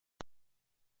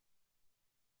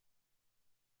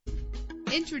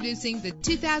Introducing the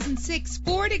 2006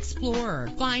 Ford Explorer.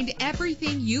 Find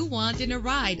everything you want in a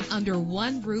ride under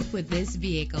one roof with this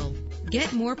vehicle.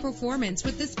 Get more performance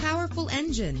with this powerful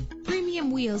engine.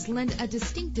 Premium wheels lend a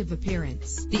distinctive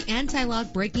appearance. The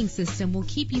anti-lock braking system will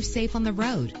keep you safe on the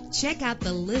road. Check out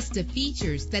the list of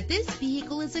features that this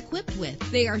vehicle is equipped with.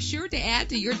 They are sure to add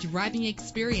to your driving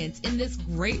experience in this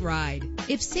great ride.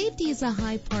 If safety is a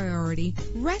high priority,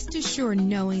 rest assured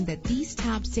knowing that these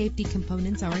top safety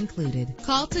components are included.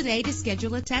 Call today to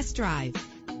schedule a test drive.